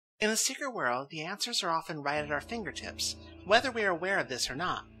In the secret world, the answers are often right at our fingertips, whether we are aware of this or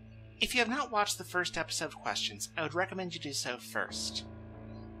not. If you have not watched the first episode of Questions, I would recommend you do so first.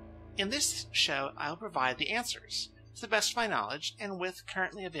 In this show, I will provide the answers, to the best of my knowledge, and with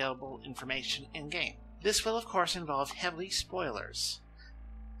currently available information in-game. This will of course involve heavy spoilers,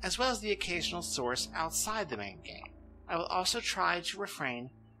 as well as the occasional source outside the main game. I will also try to refrain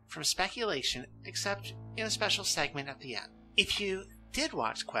from speculation, except in a special segment at the end. If you did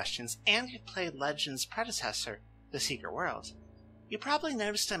watch Questions and you played Legend's predecessor, The Secret World, you probably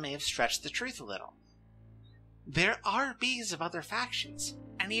noticed I may have stretched the truth a little. There are bees of other factions,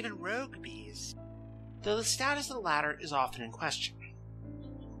 and even rogue bees, though the status of the latter is often in question.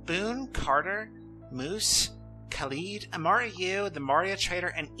 Boone, Carter, Moose, Khalid, Amariu, the Moria Trader,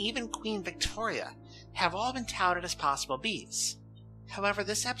 and even Queen Victoria have all been touted as possible bees. However,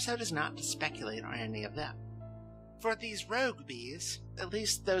 this episode is not to speculate on any of them. For these rogue bees, at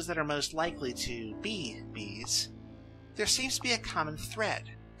least those that are most likely to be bees, there seems to be a common thread.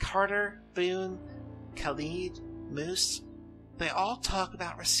 Carter, Boone, Khalid, Moose, they all talk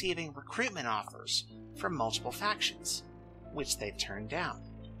about receiving recruitment offers from multiple factions, which they've turned down.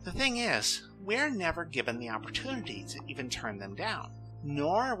 The thing is, we're never given the opportunity to even turn them down,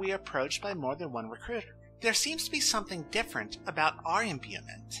 nor are we approached by more than one recruiter. There seems to be something different about our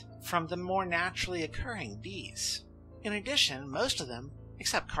imbuement from the more naturally occurring bees. In addition, most of them,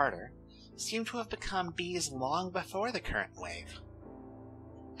 except Carter, seem to have become bees long before the current wave.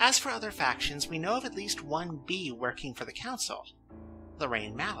 As for other factions, we know of at least one bee working for the Council,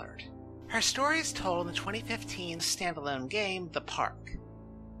 Lorraine Mallard. Her story is told in the 2015 standalone game, The Park.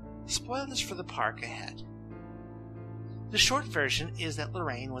 Spoilers for The Park ahead. The short version is that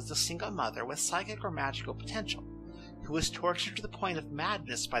Lorraine was a single mother with psychic or magical potential, who was tortured to the point of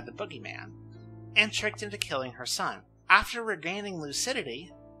madness by the boogeyman, and tricked into killing her son. After regaining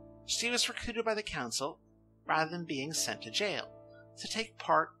lucidity, she was recruited by the Council, rather than being sent to jail, to take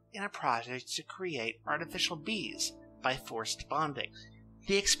part in a project to create artificial bees by forced bonding.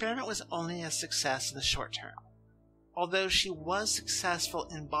 The experiment was only a success in the short term. Although she was successful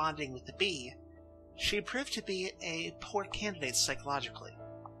in bonding with the bee, she proved to be a poor candidate psychologically.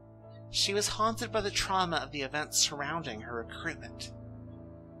 She was haunted by the trauma of the events surrounding her recruitment.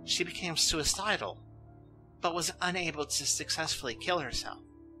 She became suicidal, but was unable to successfully kill herself.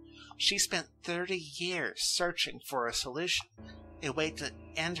 She spent 30 years searching for a solution, a way to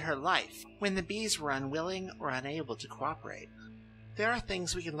end her life, when the bees were unwilling or unable to cooperate. There are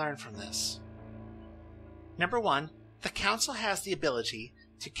things we can learn from this. Number 1, the Council has the ability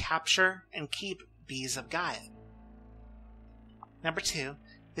to capture and keep bees of Gaia. Number 2,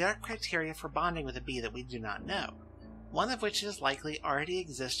 there are criteria for bonding with a bee that we do not know, one of which is likely already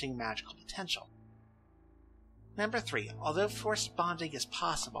existing magical potential. Number 3, although forced bonding is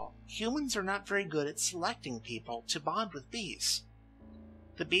possible, humans are not very good at selecting people to bond with bees.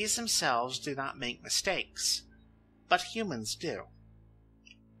 The bees themselves do not make mistakes, but humans do.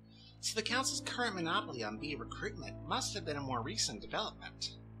 So the Council's current monopoly on bee recruitment must have been a more recent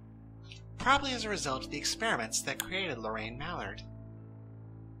development, probably as a result of the experiments that created Lorraine Mallard.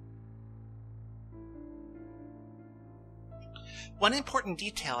 One important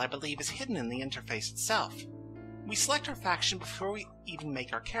detail I believe is hidden in the interface itself. We select our faction before we even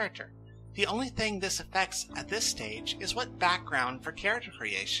make our character. The only thing this affects at this stage is what background for character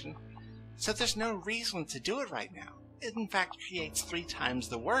creation, so there's no reason to do it right now. It in fact creates 3 times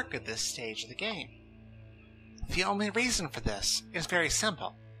the work at this stage of the game. The only reason for this is very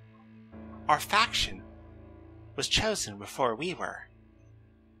simple. Our faction was chosen before we were.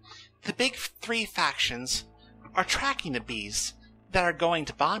 The big 3 factions are tracking the bees that are going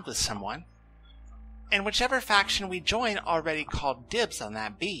to bond with someone, and whichever faction we join already called dibs on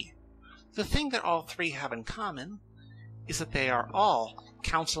that bee. The thing that all 3 have in common is that they are all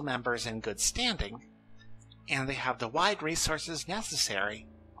council members in good standing, and they have the wide resources necessary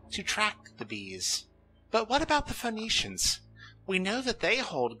to track the bees. But what about the Phoenicians? We know that they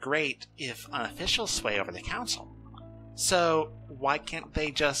hold great, if unofficial, sway over the council. So why can't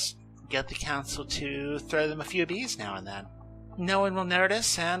they just get the council to throw them a few bees now and then? No one will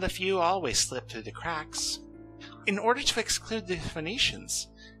notice, and a few always slip through the cracks. In order to exclude the Phoenicians,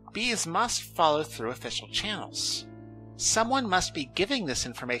 bees must follow through official channels. Someone must be giving this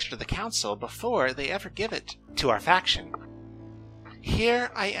information to the council before they ever give it to our faction.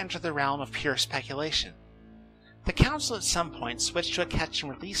 Here I enter the realm of pure speculation. The council at some point switched to a catch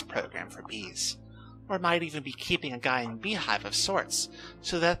and release program for bees, or might even be keeping a guiding beehive of sorts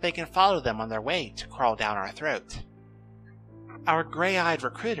so that they can follow them on their way to crawl down our throat. Our gray-eyed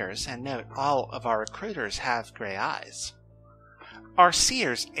recruiters, and note all of our recruiters have gray eyes, Are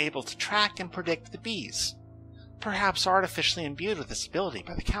seers able to track and predict the bees? Perhaps artificially imbued with this ability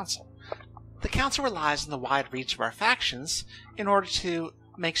by the Council. The Council relies on the wide reach of our factions in order to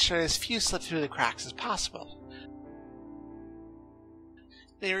make sure as few slip through the cracks as possible.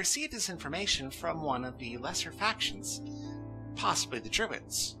 They received this information from one of the lesser factions, possibly the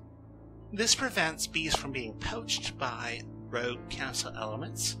Druids. This prevents bees from being poached by rogue Council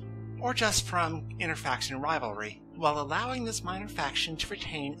elements, or just from interfaction rivalry, while allowing this minor faction to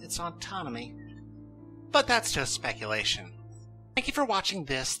retain its autonomy. But that's just speculation. Thank you for watching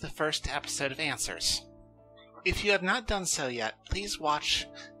the first episode of Answers. If you have not done so yet, please watch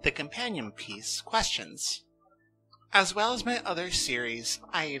the companion piece, Questions, as well as my other series,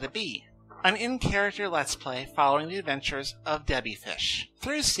 I Ate a Bee, an in-character Let's Play following the adventures of Debbie Fish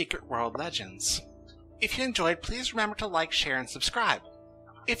through Secret World Legends. If you enjoyed, please remember to like, share, and subscribe.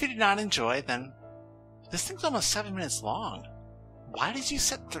 If you did not enjoy, then this thing's almost 7 minutes long. Why did you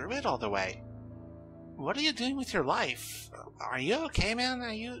sit through it all the way? What are you doing with your life? Are you okay, man?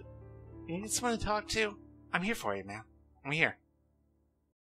 You need someone to talk to? I'm here for you, man. I'm here.